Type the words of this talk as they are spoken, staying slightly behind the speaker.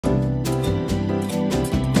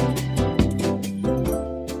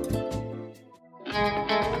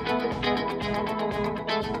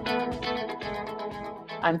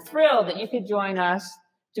I'm thrilled that you could join us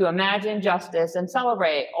to imagine justice and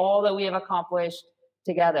celebrate all that we have accomplished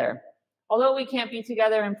together. Although we can't be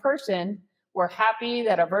together in person, we're happy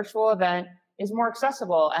that a virtual event is more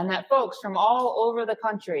accessible and that folks from all over the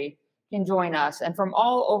country can join us and from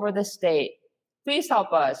all over the state. Please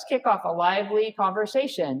help us kick off a lively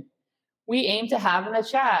conversation we aim to have in the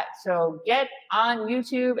chat. So get on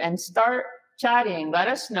YouTube and start chatting. Let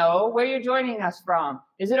us know where you're joining us from.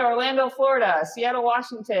 Is it Orlando, Florida, Seattle,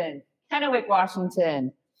 Washington, Kennewick,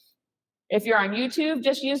 Washington? If you're on YouTube,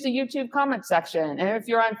 just use the YouTube comment section. And if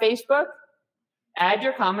you're on Facebook, add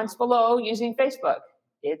your comments below using Facebook.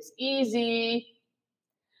 It's easy.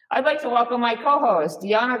 I'd like to welcome my co-host,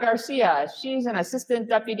 Diana Garcia. She's an Assistant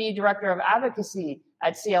Deputy Director of Advocacy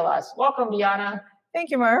at CLS. Welcome, Diana.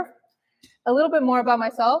 Thank you, Merv. A little bit more about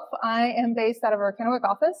myself. I am based out of our Kennewick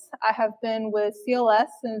office. I have been with CLS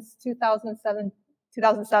since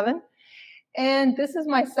 2007, and this is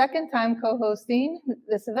my second time co-hosting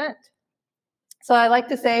this event. So I like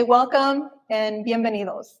to say welcome and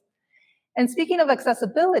bienvenidos. And speaking of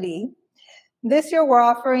accessibility, this year we're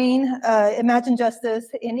offering Imagine Justice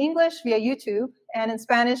in English via YouTube and in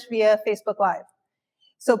Spanish via Facebook Live.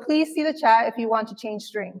 So please see the chat if you want to change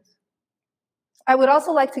streams. I would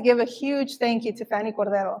also like to give a huge thank you to Fanny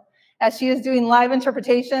Cordero, as she is doing live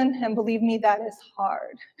interpretation, and believe me, that is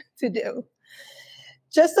hard to do.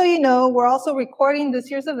 Just so you know, we're also recording this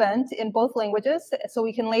year's event in both languages, so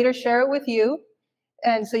we can later share it with you,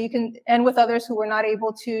 and so you can, and with others who were not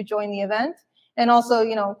able to join the event, and also,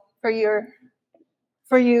 you know, for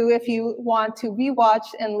you if you want to rewatch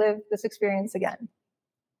and live this experience again.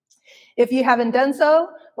 If you haven't done so,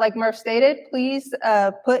 like Murph stated, please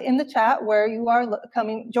put in the chat where you are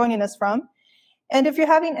joining us from. And if you're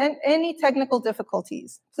having any technical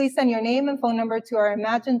difficulties, please send your name and phone number to our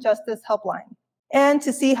Imagine Justice helpline. And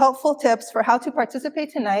to see helpful tips for how to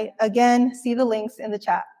participate tonight, again, see the links in the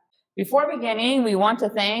chat. Before beginning, we want to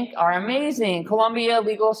thank our amazing Columbia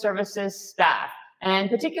Legal Services staff. And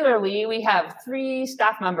particularly, we have 3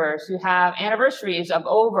 staff members who have anniversaries of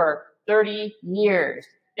over 30 years.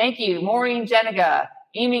 Thank you, Maureen Jeniga,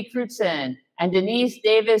 Amy Crutzen, and Denise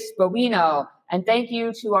Davis Bobino. And thank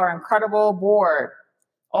you to our incredible board,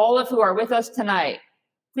 all of who are with us tonight.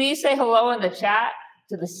 Please say hello in the chat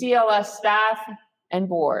to the CLS staff and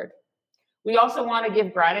board. We also want to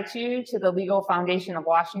give gratitude to the Legal Foundation of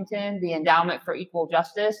Washington, the Endowment for Equal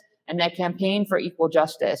Justice, and the Campaign for Equal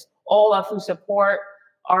Justice, all of who support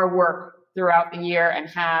our work throughout the year and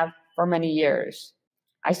have for many years.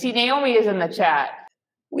 I see Naomi is in the chat.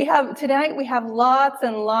 Tonight we have lots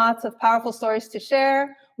and lots of powerful stories to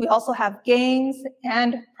share. We also have games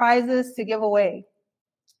and prizes to give away.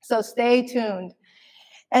 So stay tuned.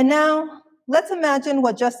 And now let's imagine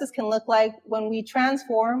what justice can look like when we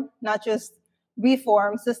transform, not just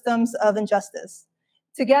reform, systems of injustice.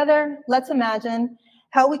 Together, let's imagine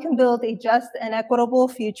how we can build a just and equitable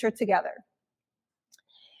future together.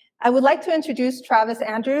 I would like to introduce Travis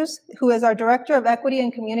Andrews, who is our Director of Equity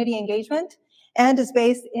and Community Engagement and is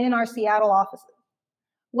based in our Seattle offices.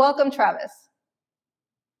 Welcome, Travis.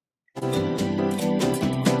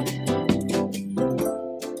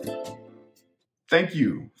 Thank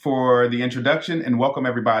you for the introduction and welcome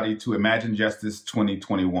everybody to Imagine Justice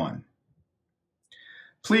 2021.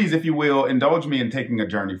 Please, if you will, indulge me in taking a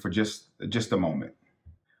journey for just a moment.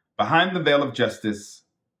 Behind the veil of justice,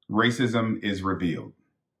 racism is revealed.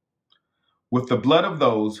 With the blood of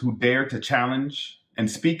those who dare to challenge and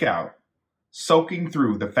speak out, soaking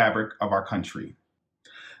through the fabric of our country.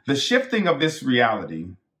 The shifting of this reality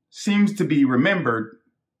seems to be remembered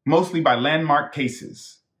mostly by landmark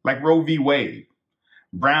cases like Roe v. Wade,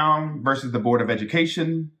 Brown versus the Board of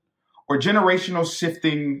Education, or generational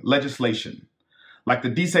shifting legislation like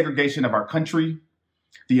the desegregation of our country,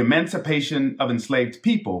 the emancipation of enslaved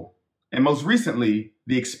people, and most recently,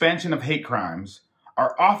 the expansion of hate crimes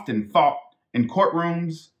are often fought in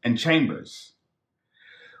courtrooms and chambers,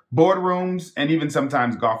 boardrooms, and even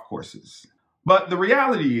sometimes golf courses. But the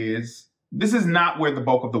reality is, this is not where the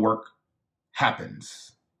bulk of the work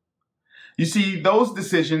happens. You see, those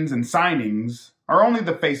decisions and signings are only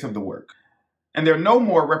the face of the work, and they're no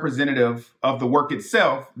more representative of the work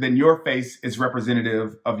itself than your face is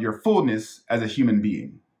representative of your fullness as a human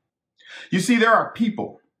being. You see, there are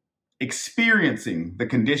people experiencing the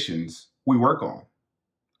conditions we work on.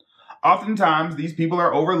 Oftentimes, these people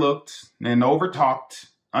are overlooked and overtalked,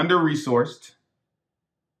 under-resourced.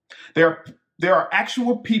 There are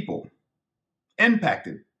actual people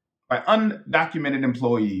impacted by undocumented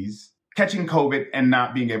employees catching COVID and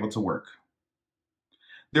not being able to work.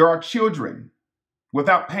 There are children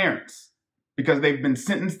without parents because they've been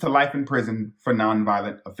sentenced to life in prison for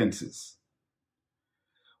nonviolent offenses.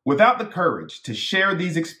 Without the courage to share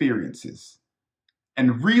these experiences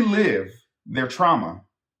and relive their trauma,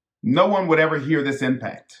 no one would ever hear this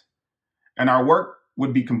impact, and our work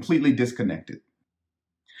would be completely disconnected.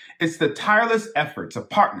 It's the tireless efforts of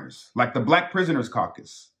partners like the Black Prisoners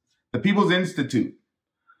Caucus, the People's Institute,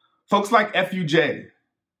 folks like FUJ,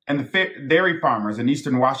 and the dairy farmers in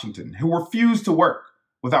Eastern Washington who refuse to work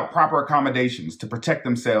without proper accommodations to protect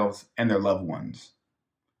themselves and their loved ones.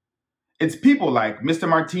 It's people like Mr.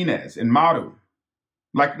 Martinez in Maru,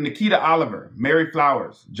 like Nikita Oliver, Mary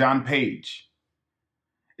Flowers, John Page.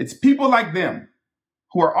 It's people like them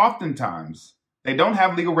who are oftentimes, they don't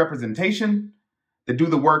have legal representation, they do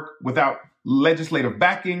the work without legislative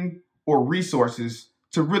backing or resources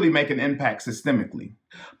to really make an impact systemically.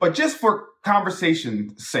 But just for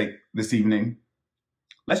conversation's sake this evening,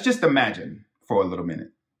 let's just imagine for a little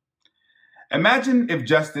minute. Imagine if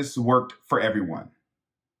justice worked for everyone.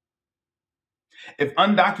 If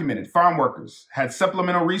undocumented farm workers had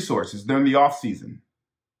supplemental resources during the off-season.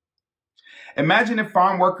 Imagine if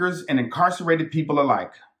farm workers and incarcerated people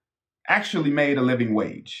alike actually made a living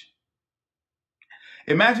wage.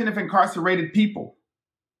 Imagine if incarcerated people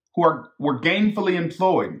were gainfully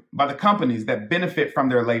employed by the companies that benefit from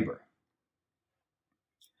their labor.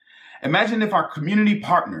 Imagine if our community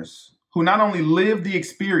partners, who not only live the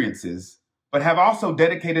experiences, but have also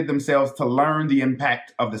dedicated themselves to learn the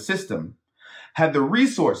impact of the system, had the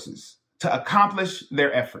resources to accomplish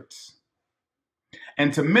their efforts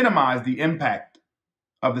and to minimize the impact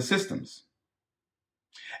of the systems.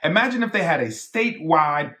 Imagine if they had a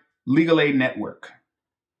statewide legal aid network.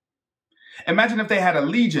 Imagine if they had a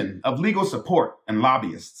legion of legal support and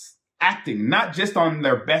lobbyists acting not just on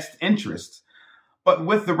their best interests, but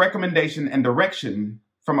with the recommendation and direction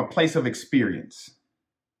from a place of experience.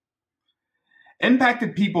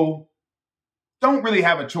 Impacted people don't really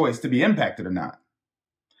have a choice to be impacted or not.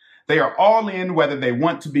 They are all in whether they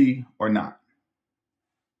want to be or not.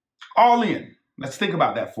 All in. Let's think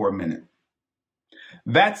about that for a minute.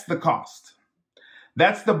 That's the cost.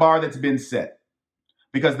 That's the bar that's been set.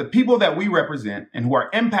 Because the people that we represent and who are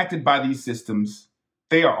impacted by these systems,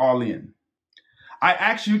 they are all in. I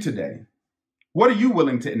ask you today, what are you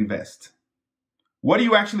willing to invest? What are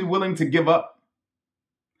you actually willing to give up?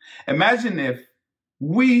 Imagine if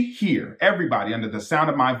we here, everybody under the sound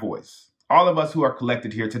of my voice, all of us who are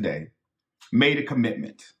collected here today, made a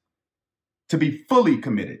commitment to be fully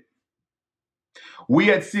committed.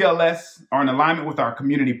 We at CLS are in alignment with our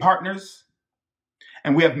community partners,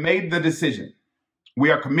 and we have made the decision. We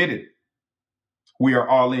are committed. We are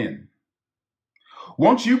all in.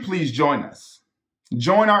 Won't you please join us?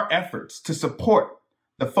 Join our efforts to support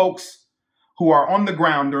the folks who are on the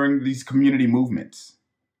ground during these community movements.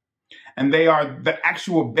 And they are the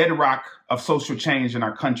actual bedrock of social change in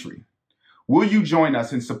our country. Will you join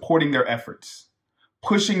us in supporting their efforts,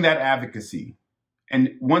 pushing that advocacy,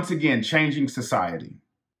 and once again, changing society?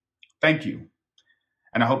 Thank you.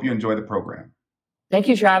 And I hope you enjoy the program. Thank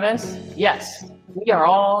you, Travis. Yes, we are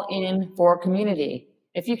all in for community.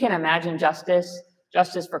 If you can imagine justice,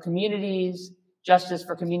 justice for communities, justice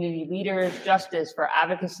for community leaders, justice for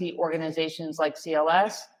advocacy organizations like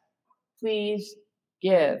CLS, please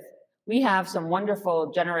give. We have some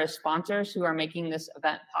wonderful, generous sponsors who are making this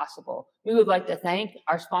event possible. We would like to thank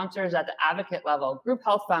our sponsors at the advocate level, Group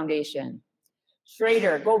Health Foundation,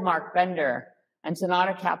 Schrader, Goldmark, Bender, and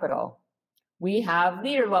Sonata Capital. We have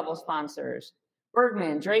leader level sponsors,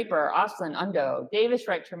 Bergman, Draper, Oslin, Undo, Davis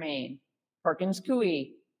Wright Tremaine, Perkins Coie,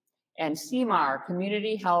 and CMAR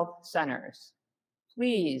Community Health Centers.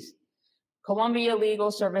 Please, Columbia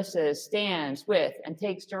Legal Services stands with and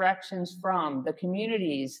takes directions from the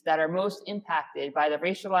communities that are most impacted by the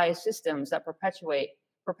racialized systems that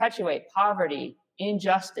perpetuate poverty,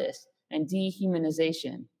 injustice, and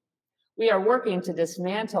dehumanization. We are working to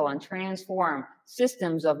dismantle and transform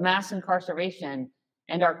systems of mass incarceration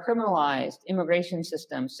and our criminalized immigration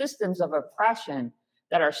systems, systems of oppression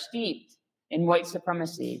that are steeped in white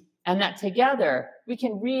supremacy, and that together we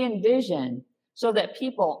can re-envision so that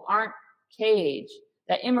people aren't caged,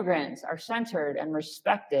 that immigrants are centered and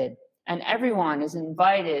respected, and everyone is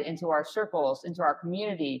invited into our circles, into our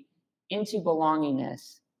community, into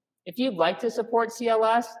belongingness. If you'd like to support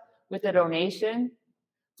CLS with a donation,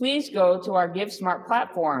 please go to our Give Smart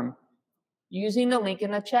platform using the link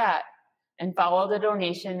in the chat and follow the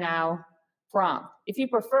donation now prompt. If you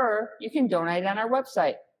prefer, you can donate on our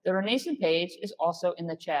website. The donation page is also in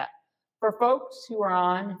the chat. For folks who are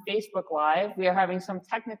on Facebook Live, we are having some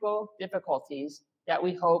technical difficulties that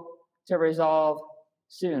we hope to resolve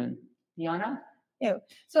soon. Fiona?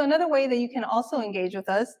 So another way that you can also engage with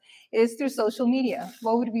us is through social media.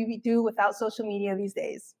 What would we do without social media these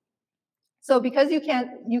days? So because you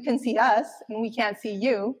can see us and we can't see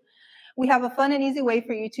you, we have a fun and easy way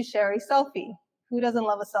for you to share a selfie. Who doesn't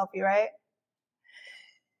love a selfie, right?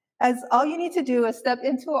 As all you need to do is step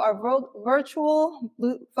into our virtual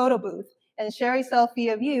photo booth and share a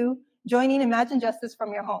selfie of you joining Imagine Justice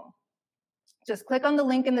from your home. Just click on the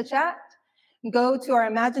link in the chat, go to our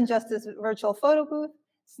Imagine Justice virtual photo booth,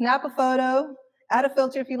 snap a photo, add a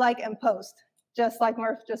filter if you like, and post, just like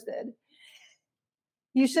Murph just did.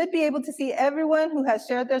 You should be able to see everyone who has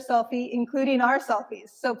shared their selfie, including our selfies,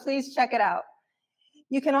 so please check it out.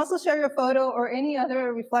 You can also share your photo or any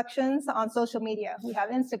other reflections on social media. We have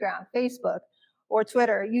Instagram, Facebook, or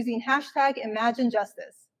Twitter using hashtag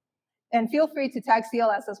 #ImagineJustice. And feel free to tag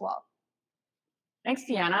CLS as well. Thanks,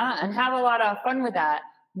 Deanna, and have a lot of fun with that.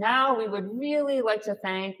 Now we would really like to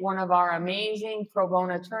thank one of our amazing pro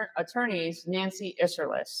bono attorneys, Nancy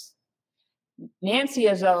Isserlis. Nancy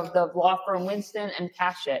is of the law firm Winston and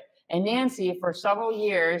Cashett, and Nancy, for several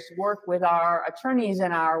years, worked with our attorneys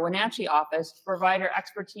in our Wenatchee office to provide her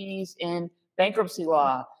expertise in bankruptcy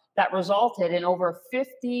law that resulted in over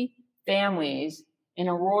 50 families in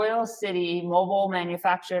a Royal City mobile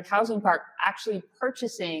manufactured housing park actually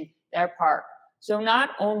purchasing their park. So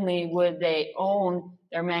not only would they own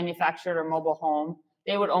their manufactured or mobile home,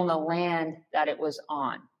 they would own the land that it was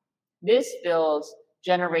on. This builds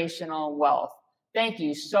generational wealth. Thank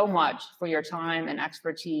you so much for your time and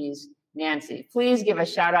expertise, Nancy. Please give a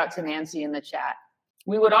shout out to Nancy in the chat.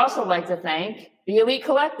 We would also like to thank the Elite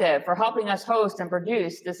Collective for helping us host and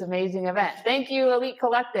produce this amazing event. Thank you, Elite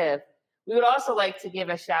Collective. We would also like to give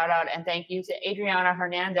a shout out and thank you to Adriana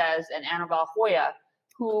Hernandez and Annabelle Hoya,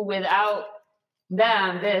 who without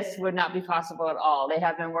them, this would not be possible at all. They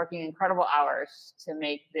have been working incredible hours to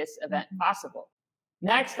make this event possible.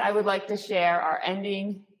 Next, I would like to share our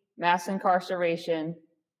Ending Mass Incarceration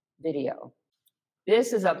video.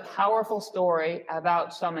 This is a powerful story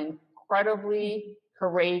about some incredibly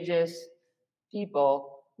courageous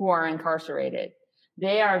people who are incarcerated.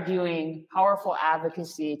 They are doing powerful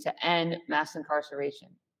advocacy to end mass incarceration.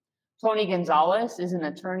 Tony Gonzalez is an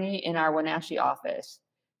attorney in our Wenatchee office.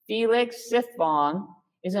 Felix Sithbong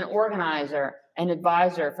is an organizer and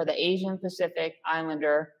advisor for the Asian Pacific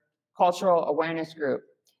Islander Cultural Awareness Group.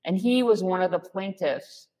 And he was one of the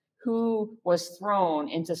plaintiffs who was thrown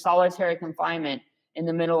into solitary confinement in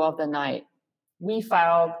the middle of the night. We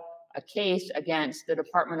filed a case against the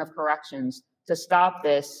Department of Corrections to stop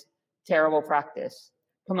this terrible practice.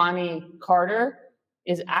 Kamani Carter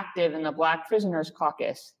is active in the Black Prisoners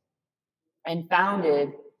Caucus and founded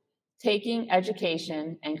Taking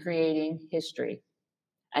Education and Creating History,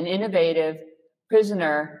 an innovative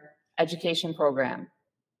prisoner education program.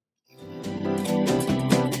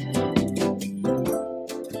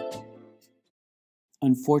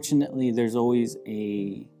 Unfortunately, there's always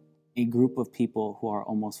a group of people who are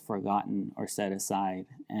almost forgotten or set aside.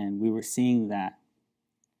 And we were seeing that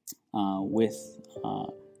with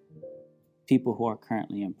people who are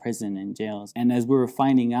currently in prison and jails. And as we were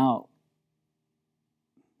finding out,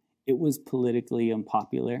 it was politically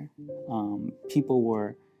unpopular. People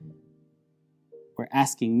were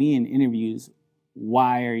asking me in interviews,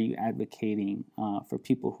 why are you advocating for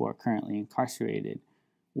people who are currently incarcerated?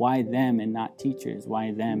 Why them and not teachers?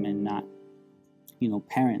 Why them and not,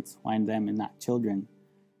 parents? Why them and not children?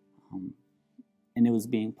 And it was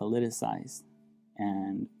being politicized.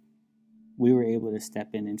 And we were able to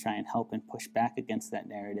step in and try and help and push back against that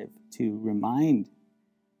narrative to remind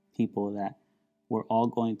people that we're all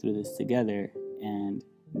going through this together and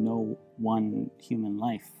no one human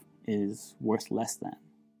life is worth less than.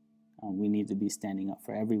 We need to be standing up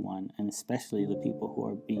for everyone, and especially the people who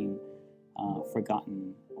are being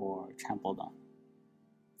forgotten or trampled on.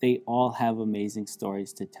 They all have amazing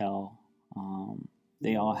stories to tell.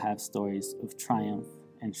 They all have stories of triumph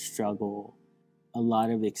and struggle, a lot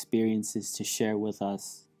of experiences to share with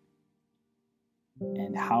us.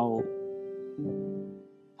 And how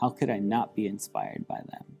could I not be inspired by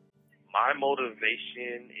them? My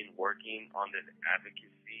motivation in working on this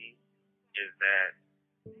advocacy is that,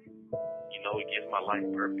 it gives my life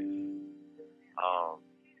purpose.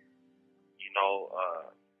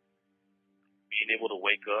 Being able to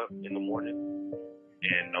wake up in the morning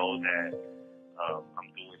and know that I'm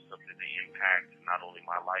doing something to impact not only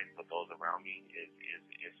my life but those around me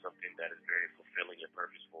is something that is very fulfilling and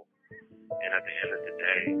purposeful. And at the end of the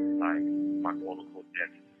day, like, my quote unquote debt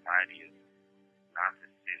to society is not to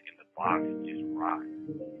sit in the box and just rot.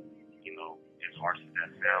 As harsh as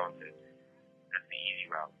that sounds, that's the easy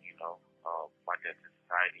route. My debt to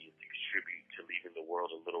society is to contribute to leaving the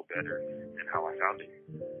world a little better than how I found it.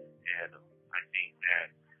 And I think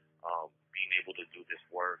that being able to do this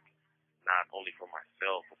work, not only for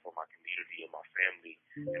myself, but for my community and my family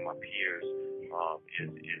and my peers,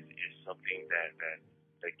 is something that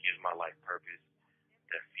gives my life purpose,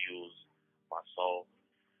 that fuels my soul.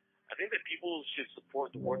 I think that people should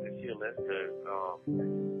support the work that CLS does,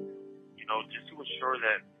 just to ensure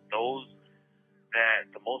that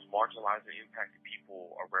the most marginalized and impacted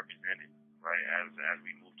people are represented, right, as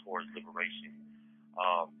we move towards liberation.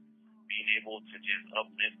 Being able to just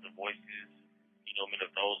uplift the voices, of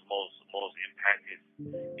those most impacted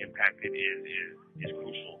is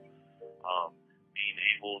crucial. Being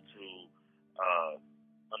able to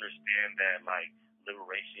understand that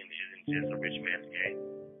liberation isn't just a rich man's game,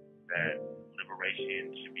 that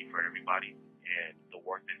liberation should be for everybody, and the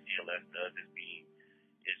work that CLS does is being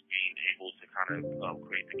able to kind of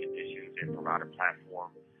create the conditions and provide a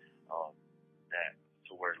platform that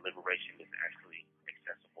to where liberation is actually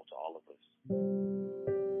accessible to all of us.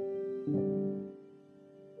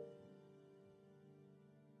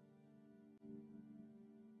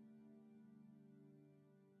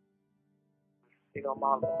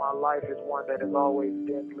 My life is one that has always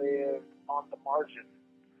been lived on the margin.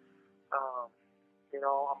 I'm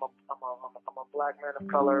a black man of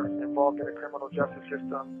color involved in the criminal justice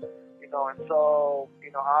system, and so,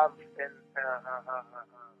 I've been,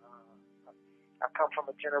 I come from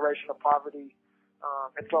a generation of poverty,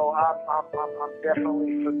 and so I'm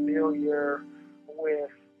definitely familiar with,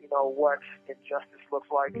 what injustice looks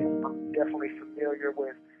like. I'm definitely familiar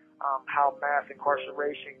with how mass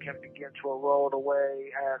incarceration can begin to erode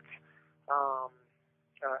away at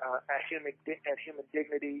human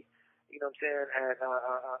dignity.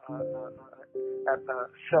 At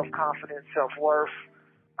self-confidence, self-worth.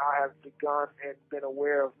 I have begun and been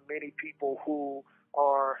aware of many people who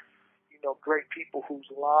are, great people whose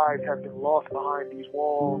lives have been lost behind these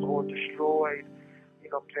walls or destroyed,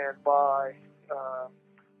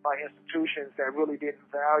 by institutions that really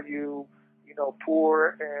didn't value,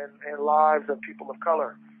 poor and lives of people of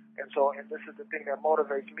color. And this is the thing that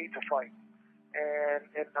motivates me to fight. And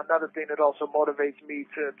another thing that also motivates me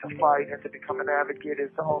to fight and to become an advocate is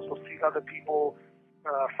to also see other people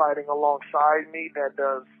fighting alongside me that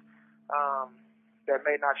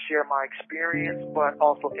may not share my experience, but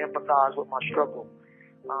also empathize with my struggle.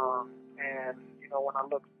 When I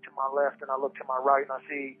look to my left and I look to my right and I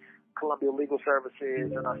see Columbia Legal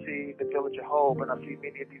Services and I see the Village of Hope and I see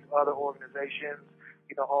many of these other organizations,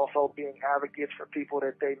 also being advocates for people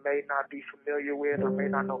that they may not be familiar with or may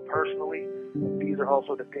not know personally. These are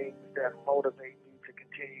also the things that motivate me to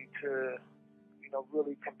continue to,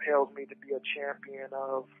 really compels me to be a champion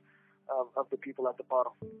of the people at the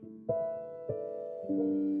bottom.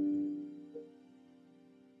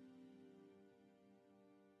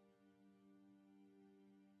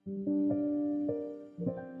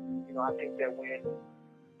 I think that when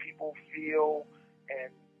people feel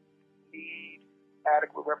and need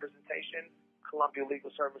adequate representation, Columbia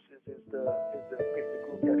Legal Services is the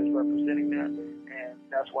group that is representing that, and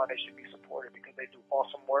that's why they should be supported, because they do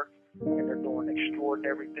awesome work and they're doing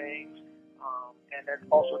extraordinary things, and they're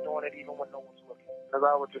also doing it even when no one's looking. Because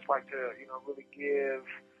I would just like to, really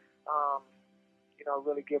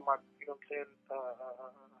give my,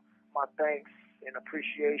 my thanks and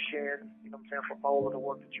appreciation, for all of the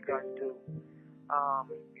work that you guys do.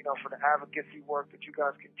 For the advocacy work that you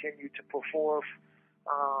guys continue to put forth,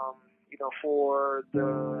 for the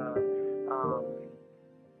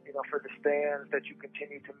stands that you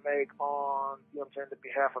continue to make on, the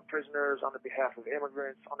behalf of prisoners, on the behalf of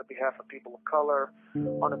immigrants, on the behalf of people of color,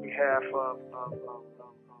 on the behalf of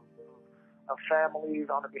families,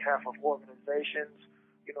 on the behalf of organizations,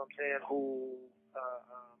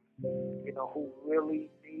 who really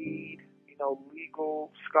need,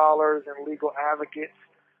 legal scholars and legal advocates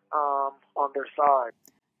on their side.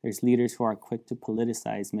 There's leaders who are quick to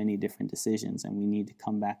politicize many different decisions, and we need to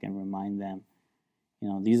come back and remind them,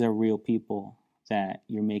 these are real people that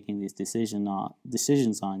you're making these decisions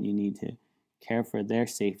on. You need to care for their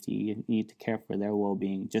safety. You need to care for their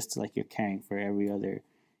well-being, just like you're caring for every other,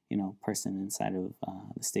 person inside of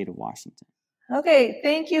the state of Washington. Okay,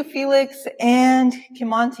 thank you, Felix and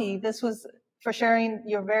Kimonti. This was for sharing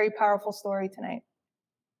your very powerful story tonight.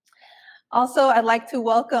 Also, I'd like to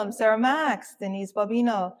welcome Sarah Max, Denise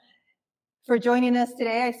Bobino, for joining us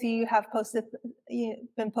today. I see you have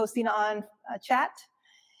been posting on chat.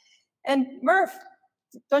 And Murph,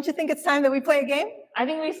 don't you think it's time that we play a game? I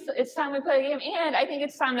think it's time we play a game, and I think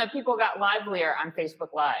it's time that people got livelier on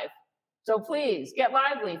Facebook Live. So please, get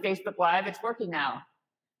lively, Facebook Live. It's working now.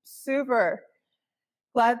 Super.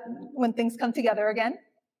 Glad when things come together again.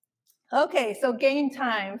 Okay, so game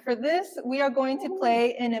time. For this, we are going to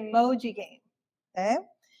play an emoji game, okay?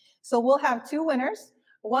 So we'll have two winners,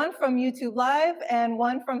 one from YouTube Live and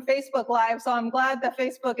one from Facebook Live. So I'm glad that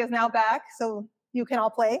Facebook is now back so you can all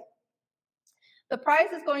play. The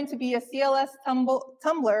prize is going to be a CLS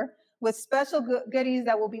tumbler with special goodies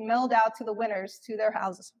that will be mailed out to the winners to their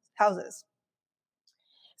houses.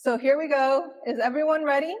 So here we go. Is everyone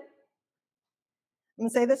ready? I'm gonna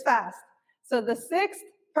say this fast. So the sixth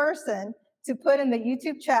person to put in the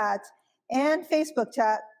YouTube chat and Facebook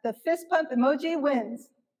chat the fist pump emoji wins.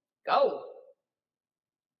 Go.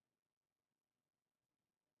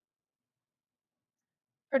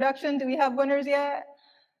 Production, do we have winners yet?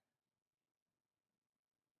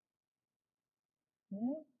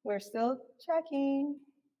 We're still checking.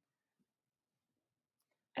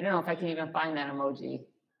 I don't know if I can even find that emoji.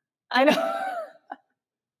 I know.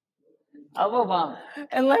 Elbow bump.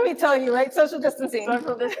 And let me tell you, right? Social distancing.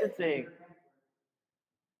 Social distancing.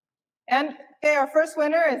 And okay, our first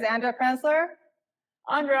winner is Andra Kranzler.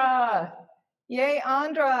 Andra. Yay,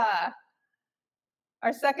 Andra.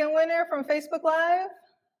 Our second winner from Facebook Live.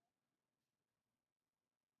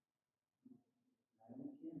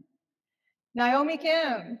 Naomi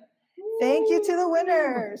Kim. Thank you to the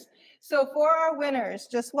winners. So for our winners,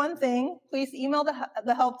 just one thing, please email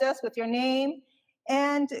the help desk with your name,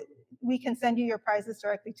 and we can send you your prizes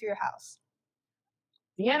directly to your house.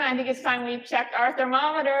 Deanna, I think it's time we checked our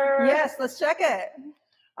thermometer. Yes, let's check it.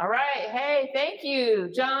 All right. Hey, thank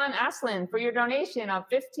you, John Aslin, for your donation of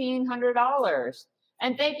 $1,500.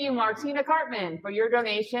 And thank you, Martina Cartman, for your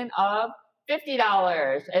donation of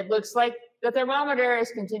 $50. It looks like the thermometer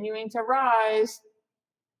is continuing to rise.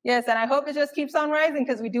 Yes, and I hope it just keeps on rising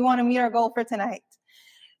because we do want to meet our goal for tonight.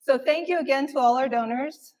 So thank you again to all our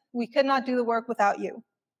donors. We could not do the work without you.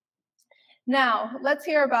 Now, let's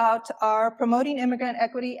hear about our Promoting Immigrant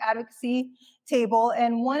Equity Advocacy table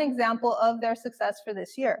and one example of their success for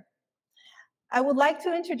this year. I would like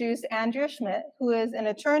to introduce Andrea Schmidt, who is an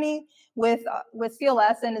attorney with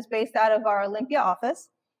CLS and is based out of our Olympia office,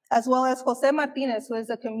 as well as Jose Martinez, who is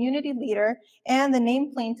a community leader and the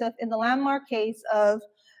named plaintiff in the landmark case of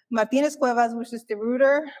Martinez Cuevas versus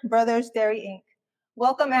DeRuyter Brothers Dairy Inc.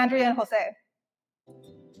 Welcome, Andrea and Jose.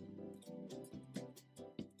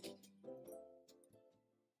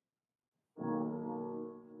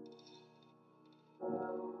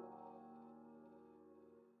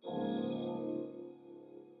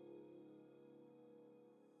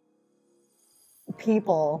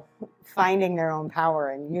 People finding their own power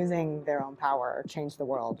and using their own power change the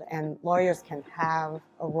world, and lawyers can have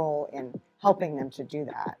a role in helping them to do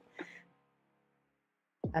that.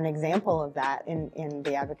 An example of that in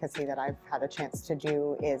the advocacy that I've had a chance to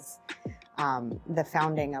do is the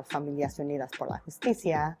founding of Familias Unidas por la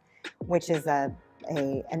Justicia, which is an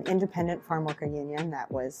independent farm worker union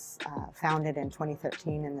that was founded in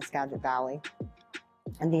 2013 in the Skagit Valley.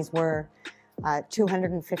 And these were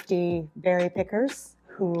 250 berry pickers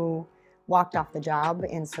who walked off the job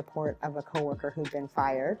in support of a coworker who'd been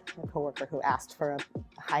fired, a coworker who asked for a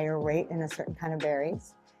higher rate in a certain kind of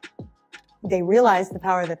berries. They realized the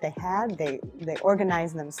power that they had, they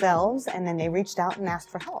organized themselves, and then they reached out and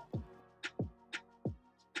asked for help.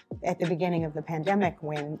 At the beginning of the pandemic,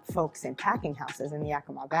 when folks in packing houses in the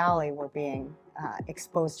Yakima Valley were being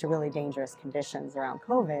exposed to really dangerous conditions around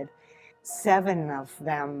COVID,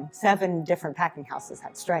 7 different packing houses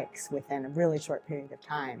had strikes within a really short period of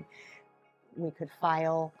time. We could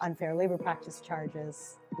file unfair labor practice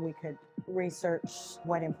charges. We could research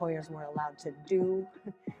what employers were allowed to do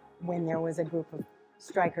when there was a group of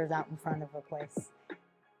strikers out in front of a place.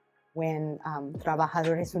 When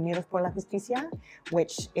Trabajadores Unidos por la Justicia,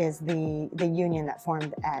 which is the union that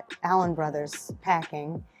formed at Allen Brothers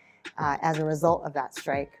Packing, as a result of that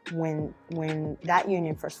strike, when that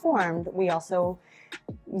union first formed, we also,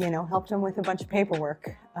 helped them with a bunch of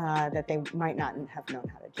paperwork that they might not have known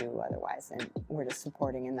how to do otherwise, and we're just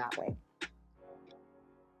supporting in that way.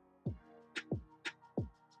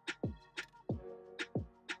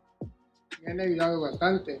 Me han ayudado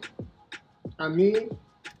bastante a mí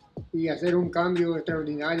y hacer un cambio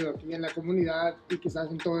extraordinario aquí en la comunidad y quizás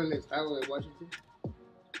en todo el estado de Washington.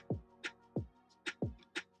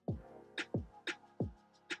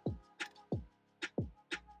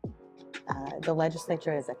 The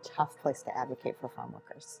legislature is a tough place to advocate for farm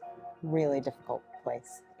workers. Really difficult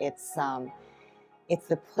place. It's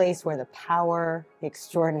the place where the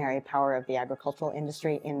extraordinary power of the agricultural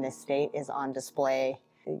industry in this state is on display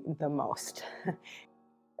the most.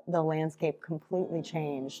 The landscape completely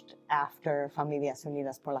changed after Familias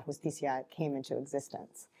Unidas por la Justicia came into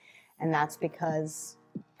existence. And that's because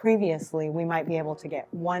previously, we might be able to get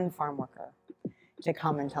one farm worker to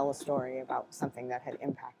come and tell a story about something that had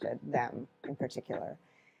impacted them in particular.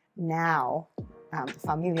 Now,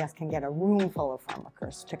 familias can get a room full of farm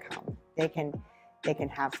workers to come. They can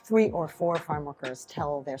have 3 or 4 farm workers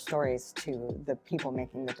tell their stories to the people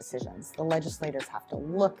making the decisions. The legislators have to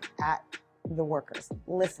look at the workers,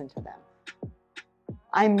 listen to them.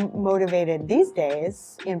 I'm motivated these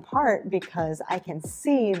days in part because I can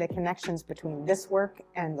see the connections between this work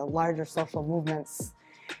and the larger social movements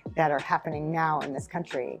that are happening now in this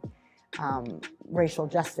country, racial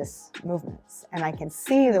justice movements. And I can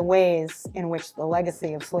see the ways in which the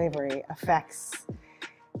legacy of slavery affects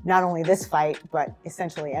not only this fight, but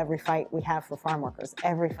essentially every fight we have for farm workers,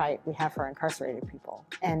 every fight we have for incarcerated people.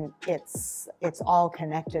 And it's all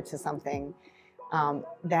connected to something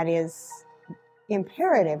that is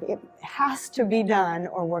imperative. It has to be done,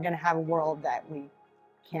 or we're going to have a world that we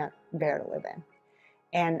can't bear to live in.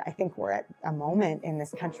 And I think we're at a moment in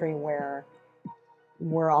this country where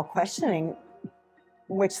we're all questioning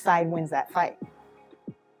which side wins that fight.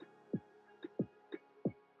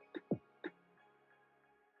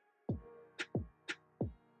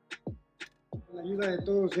 Con la ayuda de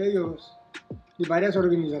todos ellos y varias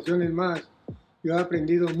organizaciones más, yo he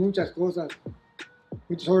aprendido muchas cosas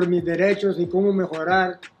sobre mis derechos y cómo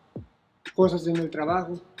mejorar cosas en el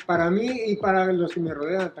trabajo. Para mí y para los que me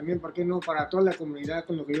rodean también, ¿por qué no? Para toda la comunidad,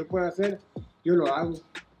 con lo que yo pueda hacer, yo lo hago.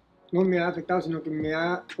 No me ha afectado, sino que me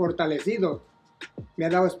ha fortalecido, me ha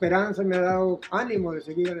dado esperanza, me ha dado ánimo de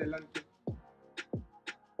seguir adelante.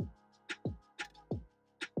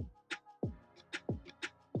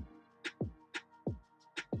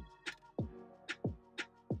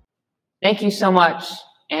 Thank you so much,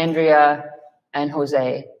 Andrea and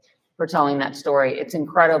Jose, for telling that story. It's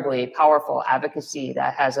incredibly powerful advocacy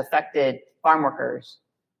that has affected farm workers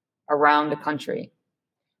around the country.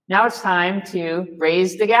 Now it's time to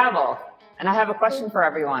raise the gavel. And I have a question for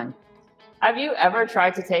everyone. Have you ever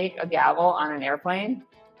tried to take a gavel on an airplane?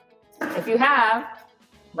 If you have,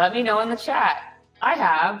 let me know in the chat. I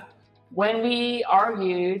have. When we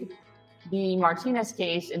argued the Martinez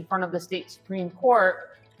case in front of the state Supreme Court,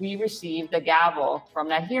 we received a gavel from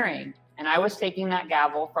that hearing. And I was taking that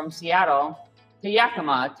gavel from Seattle to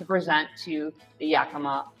Yakima to present to the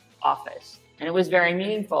Yakima office. And it was very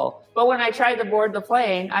meaningful. But when I tried to board the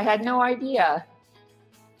plane, I had no idea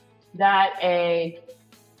that a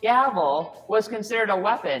gavel was considered a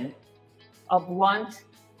weapon, a blunt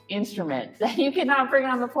instrument that you could not bring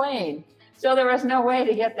on the plane. So there was no way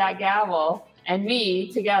to get that gavel and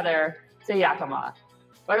me together to Yakima.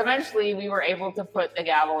 But eventually we were able to put the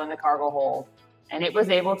gavel in the cargo hold, and it was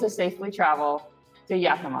able to safely travel to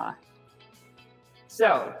Yakima.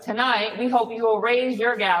 So tonight, we hope you will raise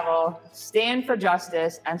your gavel, stand for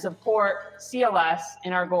justice, and support CLS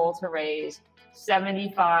in our goal to raise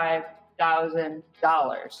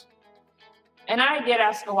 $75,000. And I get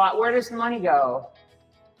asked a lot, where does the money go?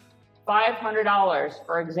 $500,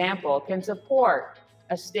 for example, can support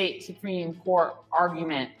a state Supreme Court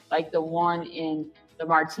argument like the one in the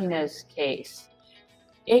Martinez case.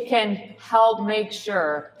 It can help make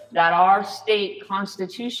sure that our state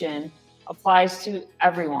constitution applies to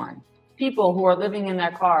everyone. People who are living in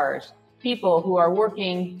their cars, people who are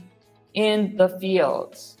working in the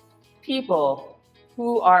fields, people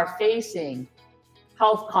who are facing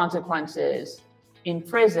health consequences in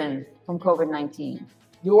prison from COVID-19.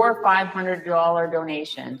 Your $500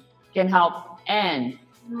 donation can help end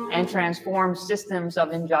and transform systems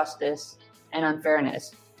of injustice and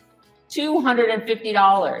unfairness.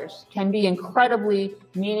 $250 can be incredibly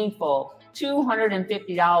meaningful.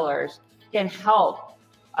 $250 can help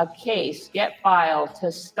a case get filed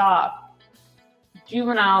to stop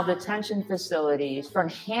juvenile detention facilities from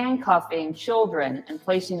handcuffing children and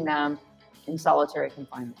placing them in solitary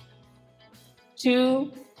confinement.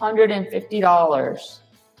 $250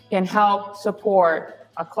 can help support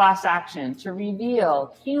a class action to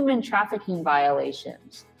reveal human trafficking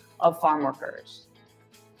violations of farm workers.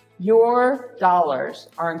 Your dollars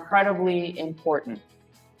are incredibly important.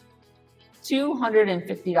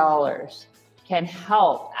 $250 can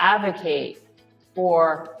help advocate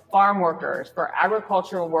for farm workers, for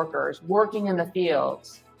agricultural workers working in the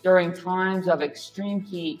fields during times of extreme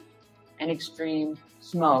heat and extreme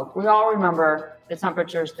smoke. We all remember the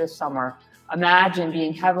temperatures this summer. Imagine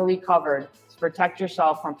being heavily covered to protect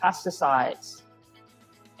yourself from pesticides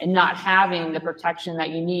and not having the protection that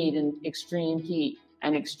you need in extreme heat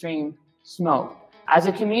and extreme smoke. As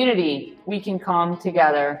a community, we can come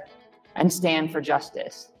together and stand for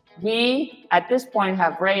justice. We, at this point,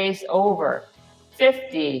 have raised over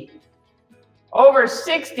 $50 Over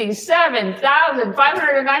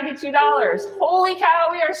 $67,592. Holy cow,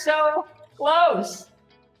 we are so close.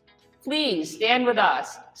 Please stand with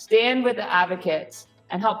us, stand with the advocates,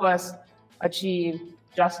 and help us achieve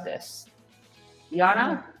justice.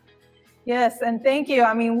 Diana? Yes, and thank you.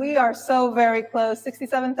 I mean, we are so very close.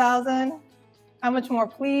 67,000. How much more?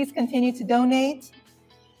 Please continue to donate.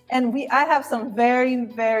 And I have some very,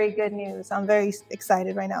 very good news. I'm very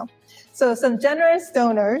excited right now. So some generous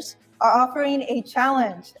donors are offering a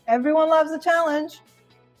challenge. Everyone loves a challenge.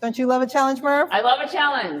 Don't you love a challenge, Murph? I love a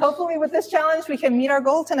challenge. Hopefully with this challenge, we can meet our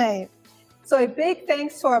goal tonight. So a big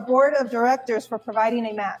thanks to our board of directors for providing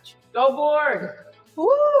a match. Go board.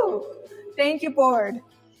 Woo! Thank you, board.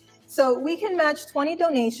 So we can match 20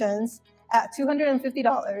 donations at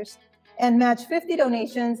 $250 and match 50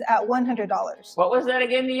 donations at $100. What was that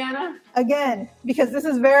again, Deanna? Again, because this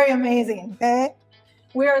is very amazing, okay?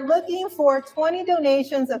 We are looking for 20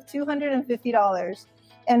 donations of $250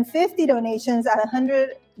 and 50 donations at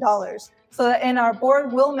 $100. And our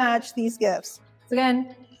board will match these gifts. So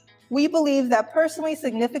again, we believe that personally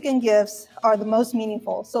significant gifts are the most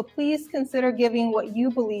meaningful. So please consider giving what you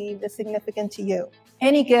believe is significant to you.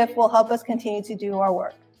 Any gift will help us continue to do our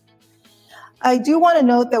work. I do want to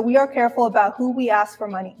note that we are careful about who we ask for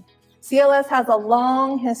money. CLS has a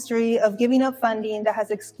long history of giving up funding that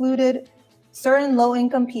has excluded certain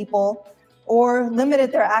low-income people or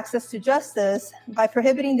limited their access to justice by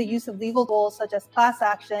prohibiting the use of legal tools such as class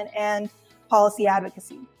action and policy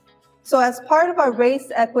advocacy. So as part of our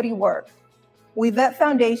race equity work, we vet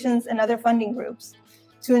foundations and other funding groups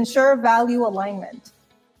to ensure value alignment.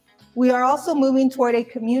 We are also moving toward a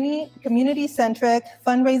community-centric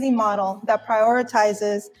fundraising model that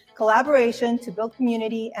prioritizes collaboration to build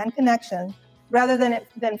community and connection rather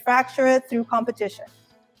than fracture it through competition.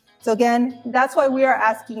 So again, that's why we are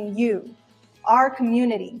asking you, our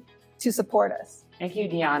community, to support us. Thank you,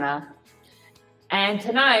 Deanna. And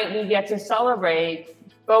tonight we get to celebrate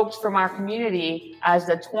folks from our community as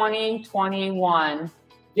the 2021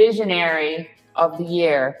 Visionary of the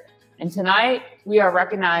Year. And tonight we are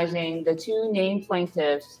recognizing the two named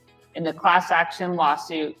plaintiffs in the class action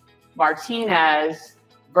lawsuit, Martinez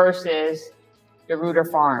versus Garuda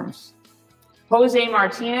Farms. Jose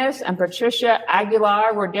Martinez and Patricia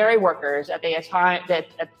Aguilar were dairy workers at the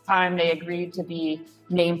time they agreed to be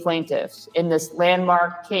named plaintiffs in this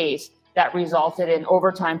landmark case that resulted in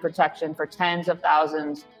overtime protection for tens of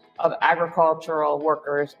thousands of agricultural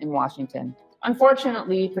workers in Washington.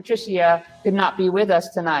 Unfortunately, Patricia could not be with us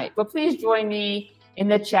tonight, but please join me in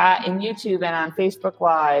the chat in YouTube and on Facebook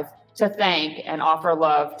Live to thank and offer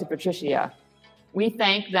love to Patricia. We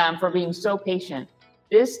thank them for being so patient.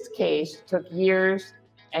 This case took years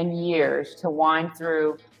and years to wind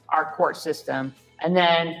through our court system, and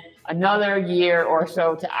then another year or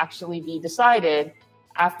so to actually be decided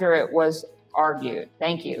after it was argued.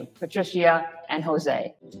 Thank you, Patricia and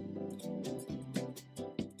Jose.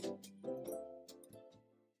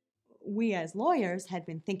 We as lawyers had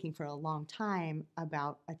been thinking for a long time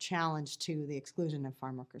about a challenge to the exclusion of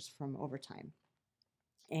farm workers from overtime.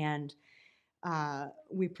 And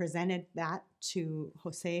we presented that to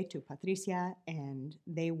Jose, to Patricia, and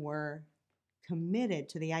they were committed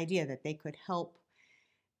to the idea that they could help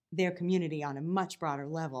their community on a much broader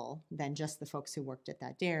level than just the folks who worked at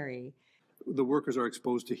that dairy. The workers are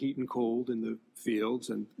exposed to heat and cold in the fields,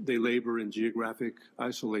 and they labor in geographic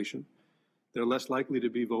isolation. They're less likely to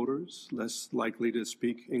be voters, less likely to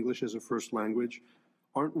speak English as a first language,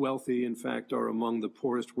 aren't wealthy, in fact, are among the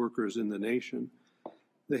poorest workers in the nation.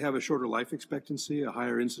 They have a shorter life expectancy, a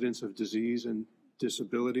higher incidence of disease and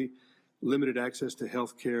disability, limited access to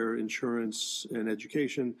health care, insurance, and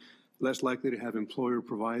education, less likely to have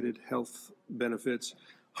employer-provided health benefits,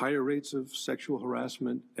 higher rates of sexual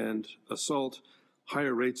harassment and assault,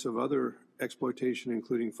 higher rates of other exploitation,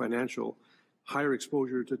 including financial, higher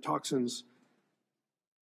exposure to toxins,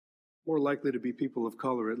 more likely to be people of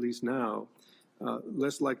color, at least now,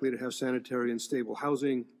 less likely to have sanitary and stable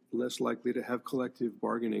housing, less likely to have collective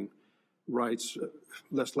bargaining rights,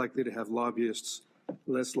 less likely to have lobbyists,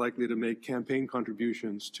 less likely to make campaign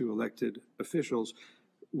contributions to elected officials.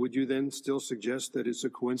 Would you then still suggest that it's a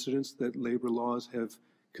coincidence that labor laws have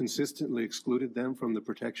consistently excluded them from the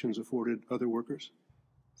protections afforded other workers?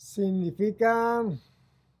 Significa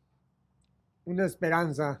una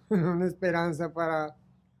esperanza para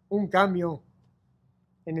un cambio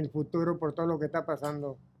en el futuro por todo lo que está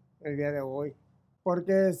pasando el día de hoy.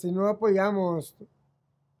 Porque si no apoyamos,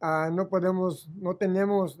 no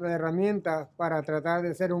tenemos la herramienta para tratar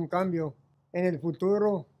de hacer un cambio en el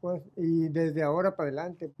futuro, pues, y desde ahora para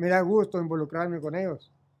adelante. Me da gusto involucrarme con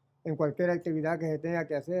ellos en cualquier actividad que se tenga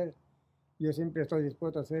que hacer. yo siempre estoy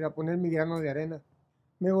dispuesto a hacer, a poner mi grano de arena.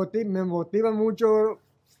 Me motiva mucho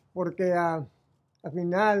porque al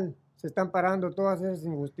final se están parando todas esas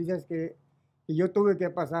injusticias que yo tuve que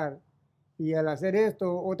pasar. Y al hacer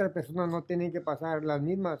esto, otras personas no tienen que pasar las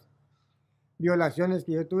mismas violaciones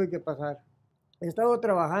que yo tuve que pasar. He estado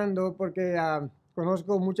trabajando porque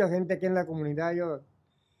conozco mucha gente aquí en la comunidad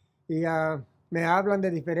y me hablan de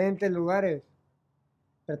diferentes lugares,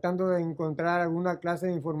 tratando de encontrar alguna clase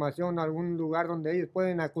de información, algún lugar donde ellos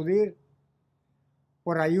pueden acudir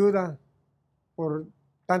por ayuda, por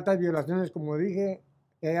tantas violaciones, como dije,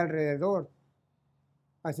 que hay alrededor.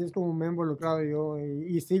 Así es como me he involucrado yo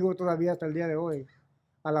y sigo todavía hasta el día de hoy.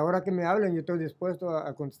 A la hora que me hablen, yo estoy dispuesto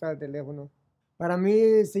a contestar el teléfono. Para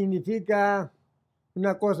mí significa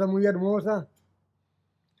una cosa muy hermosa,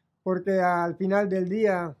 porque al final del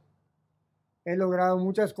día he logrado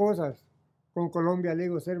muchas cosas con Colombia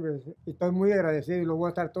Legal Service. Estoy muy agradecido y lo voy a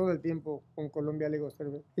estar todo el tiempo con Colombia Legal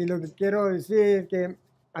Service. Y lo que quiero decir es que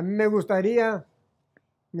a mí me gustaría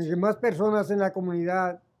que más personas en la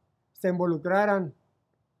comunidad se involucraran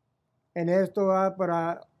en esto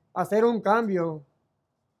para hacer un cambio,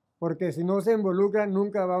 porque si no se involucran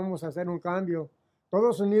nunca vamos a hacer un cambio.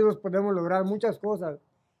 Todos unidos podemos lograr muchas cosas,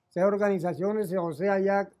 sea organizaciones o sea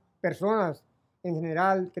ya personas en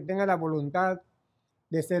general que tengan la voluntad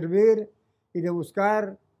de servir y de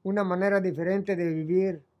buscar una manera diferente de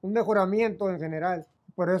vivir, un mejoramiento en general.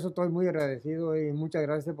 Por eso estoy muy agradecido y muchas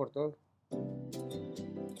gracias por todo.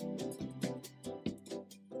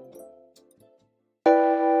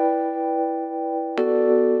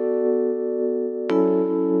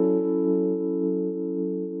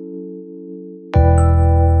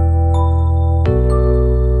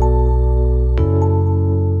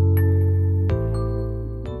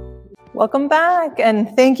 Welcome back,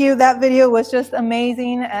 and thank you. That video was just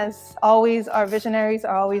amazing. As always, our visionaries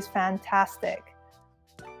are always fantastic.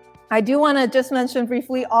 I do want to just mention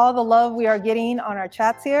briefly all the love we are getting on our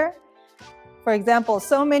chats here. For example,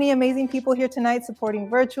 so many amazing people here tonight supporting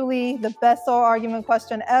virtually. The best oral argument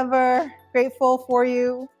question ever. Grateful for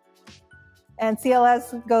you. And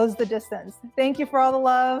CLS goes the distance. Thank you for all the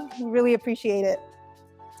love. We really appreciate it.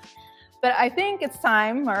 But I think it's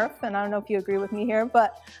time, Murph, and I don't know if you agree with me here,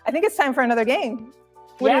 but I think it's time for another game.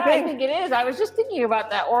 What do you think? I think it is. I was just thinking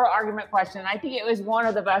about that oral argument question. I think it was one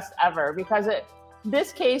of the best ever because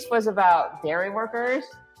this case was about dairy workers.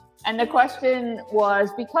 And the question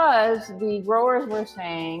was because the growers were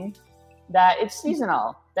saying that it's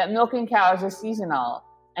seasonal, that milking cows is seasonal.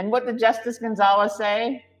 And what did Justice Gonzalez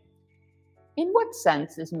say? In what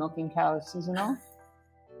sense is milking cows seasonal?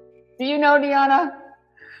 Do you know, Deanna?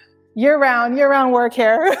 Year-round work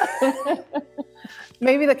here.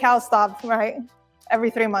 Maybe the cows stopped, right? Every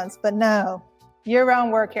 3 months, but no,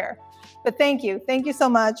 year-round work here. But thank you so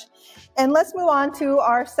much. And let's move on to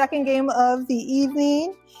our second game of the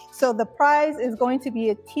evening. So the prize is going to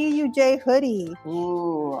be a TUJ hoodie.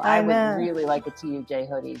 Ooh, I would really like a TUJ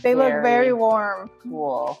hoodie. They look very warm. Cool.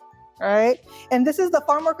 All right. And this is the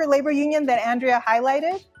Farm Worker Labor Union that Andrea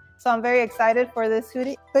highlighted. So I'm very excited for this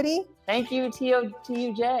hoodie. Thank you,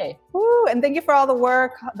 TUJ. Woo, and thank you for all the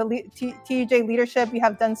work, the TUJ leadership. You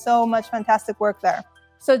have done so much fantastic work there.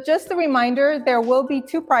 So just a reminder, there will be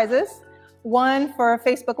 2 prizes, one for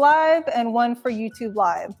Facebook Live and one for YouTube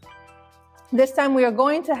Live. This time we are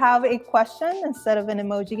going to have a question instead of an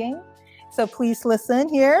emoji game. So please listen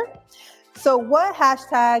here. So what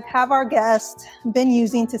hashtag have our guests been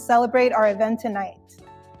using to celebrate our event tonight?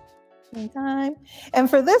 Time. And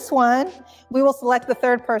for this one, we will select the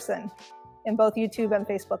third person in both YouTube and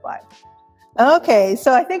Facebook Live. Okay,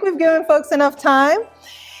 so I think we've given folks enough time.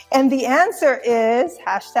 And the answer is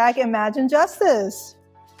hashtag Imagine Justice.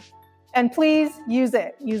 And please use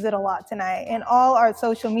it. Use it a lot tonight. In all our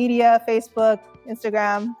social media, Facebook,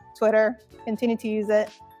 Instagram, Twitter, continue to use it.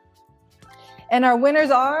 And our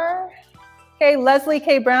winners are, okay, Leslie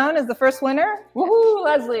K. Brown is the first winner. Woohoo,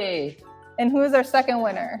 Leslie. And who is our second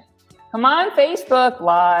winner? Come on, Facebook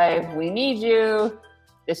Live. We need you.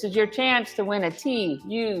 This is your chance to win a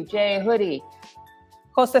TUJ hoodie.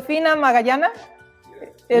 Josefina Magallana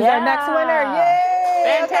is our next winner. Yay!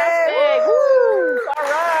 Fantastic. Okay. Woo! All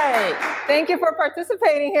right. Thank you for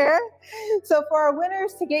participating here. So for our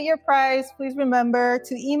winners, to get your prize, please remember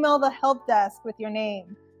to email the help desk with your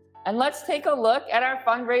name. And let's take a look at our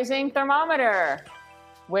fundraising thermometer.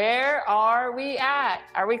 Where are we at?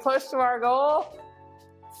 Are we close to our goal?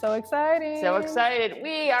 So exciting. So excited.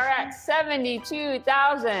 We are at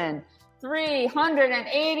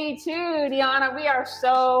 72,382, Deanna. We are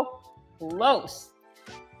so close.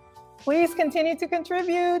 Please continue to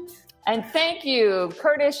contribute. And thank you,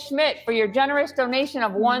 Curtis Schmidt, for your generous donation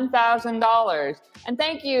of $1,000. And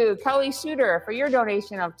thank you, Kelly Suter, for your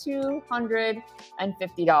donation of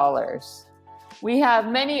 $250. We have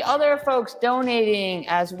many other folks donating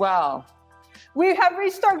as well. We have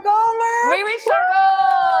reached our goal, Merv. We reached our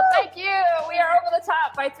goal. Thank you. We are over the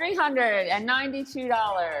top by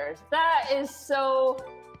 $392. That is so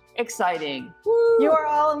exciting. Woo. You are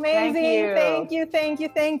all amazing. Thank you. Thank you, thank you,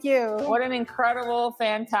 thank you. What an incredible,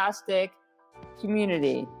 fantastic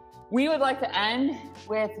community. We would like to end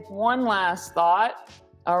with one last thought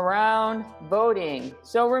around voting.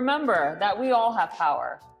 So remember that we all have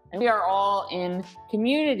power and we are all in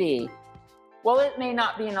community. While it may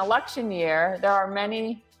not be an election year, there are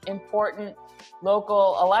many important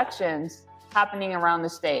local elections happening around the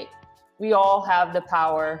state. We all have the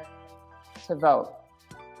power to vote.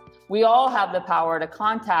 We all have the power to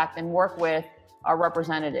contact and work with our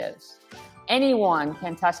representatives. Anyone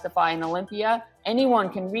can testify in Olympia. Anyone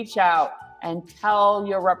can reach out and tell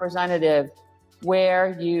your representative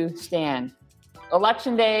where you stand.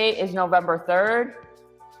 Election day is November 3rd,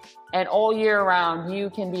 and all year round, you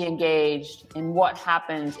can be engaged in what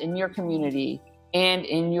happens in your community and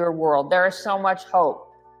in your world. There is so much hope.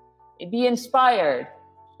 Be inspired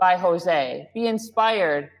by Jose. Be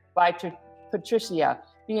inspired by Patricia.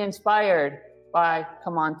 Be inspired by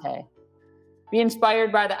Camante. Be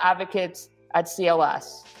inspired by the advocates at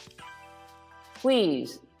CLS.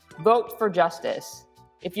 Please vote for justice.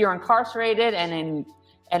 If you're incarcerated and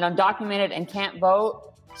undocumented and can't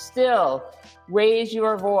vote, still raise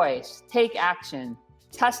your voice, take action,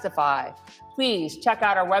 testify. Please check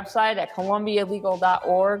out our website at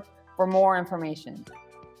columbialegal.org for more information.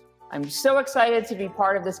 I'm so excited to be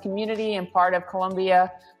part of this community and part of Columbia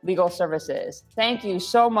Legal Services. Thank you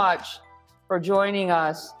so much for joining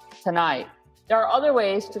us tonight. There are other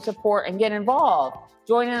ways to support and get involved.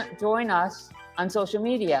 Join us on social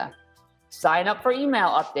media. Sign up for email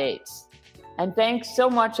updates. And thanks so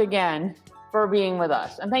much again for being with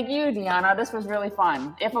us. And thank you, Deanna. This was really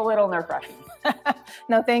fun, if a little nerve-wracking.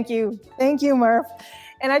 No, thank you. Thank you, Murph.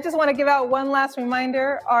 And I just want to give out one last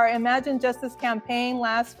reminder. Our Imagine Justice campaign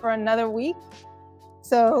lasts for another week.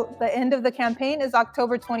 So the end of the campaign is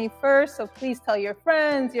October 21st. So please tell your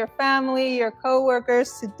friends, your family, your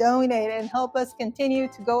coworkers to donate and help us continue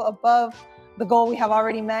to go above the goal we have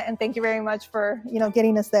already met. And thank you very much for,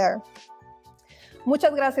 getting us there.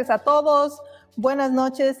 Muchas gracias a todos. Buenas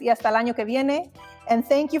noches y hasta el año que viene. And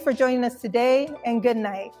thank you for joining us today, and good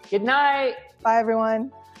night. Good night. Bye,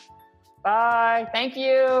 everyone. Bye. Thank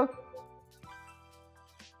you.